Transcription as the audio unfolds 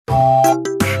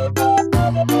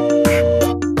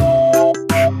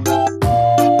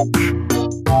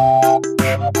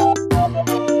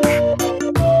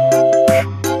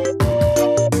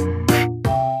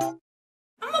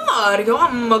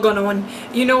am I gonna win?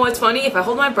 You know what's funny? If I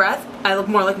hold my breath, I look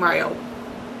more like Mario.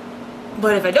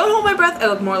 But if I don't hold my breath, I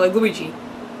look more like Luigi.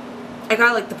 I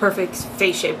got like the perfect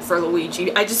face shape for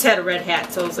Luigi. I just had a red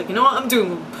hat, so I was like, you know what, I'm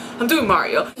doing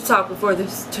Mario. To talk before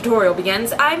this tutorial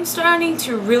begins, I'm starting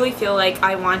to really feel like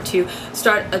I want to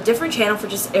start a different channel for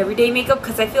just everyday makeup,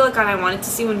 because I feel like I wanted to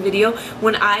see one video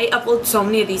when I upload so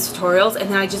many of these tutorials and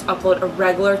then I just upload a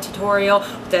regular tutorial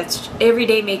that's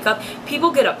everyday makeup.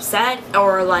 People get upset,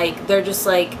 or like they're just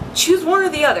like, choose one or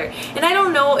the other. And I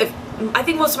don't know if I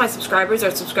think most of my subscribers are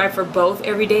subscribed for both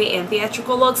everyday and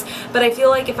theatrical looks, but I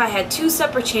feel like if I had two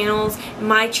separate channels,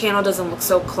 my channel doesn't look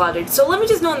so cluttered. So let me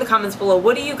just know in the comments below,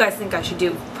 what do you guys think I should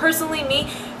do? Personally,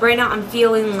 me, right now I'm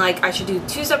feeling like I should do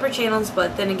two separate channels,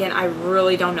 but then again, I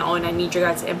really don't know and I need your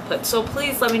guys' input. So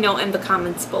please let me know in the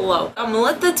comments below. I'm gonna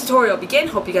let the tutorial begin.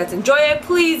 Hope you guys enjoy it.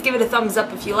 Please give it a thumbs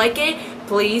up if you like it.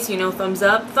 Please, you know, thumbs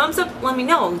up. Thumbs up, let me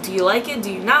know. Do you like it? Do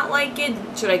you not like it?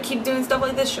 Should I keep doing stuff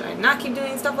like this? Should I not keep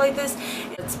doing stuff like this?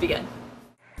 Let's begin.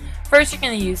 First, you're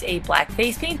going to use a black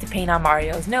face paint to paint on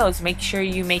Mario's nose. Make sure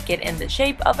you make it in the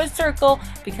shape of a circle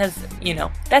because, you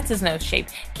know, that's his nose shape.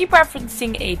 Keep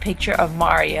referencing a picture of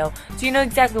Mario so you know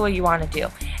exactly what you want to do.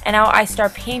 And now I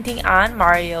start painting on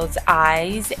Mario's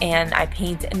eyes, and I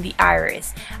paint in the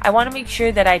iris. I want to make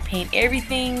sure that I paint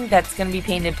everything that's going to be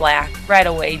painted black right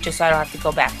away, just so I don't have to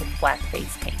go back with black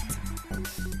face paint.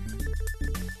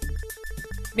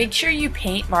 Make sure you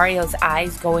paint Mario's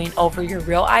eyes going over your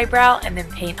real eyebrow, and then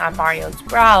paint on Mario's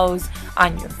brows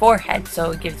on your forehead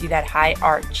so it gives you that high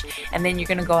arch. And then you're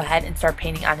going to go ahead and start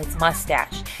painting on his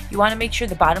mustache. You want to make sure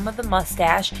the bottom of the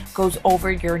mustache goes over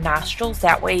your nostrils.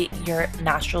 That way your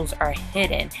nostrils are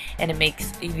hidden and it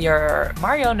makes your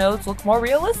Mario nose look more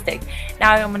realistic.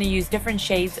 Now I'm going to use different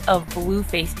shades of blue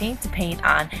face paint to paint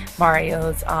on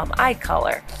Mario's eye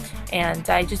color. And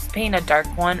I just paint a dark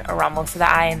one around most of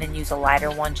the eye and then use a lighter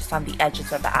one just on the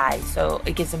edges of the eye so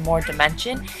it gives it more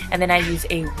dimension. And then I use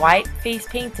a white face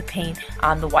paint to paint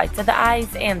on the whites of the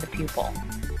eyes and the pupil.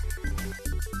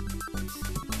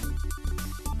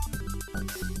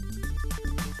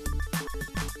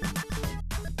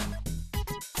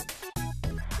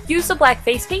 Use the black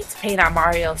face paint to paint on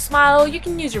Mario's smile. You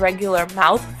can use a regular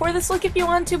mouth for this look if you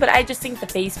want to, but I just think the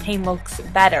face paint looks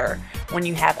better when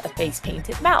you have a face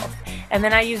painted mouth. And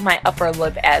then I use my upper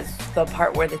lip as the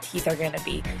part where the teeth are going to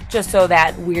be, just so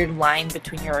that weird line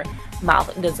between your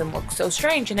mouth doesn't look so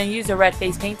strange. And I use a red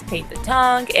face paint to paint the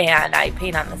tongue, and I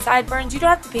paint on the sideburns. You don't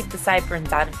have to paint the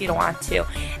sideburns on if you don't want to.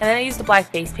 And then I use the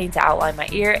black face paint to outline my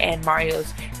ear and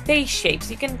Mario's face shape,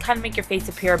 so you can kind of make your face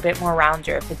appear a bit more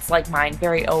rounder if it's like mine,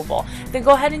 very oval. Then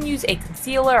go ahead and use a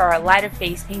concealer or a lighter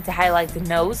face paint to highlight the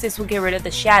nose. This will get rid of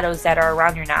the shadows that are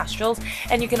around your nostrils,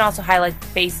 and you can also highlight the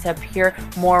face to appear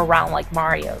more round like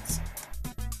Mario's.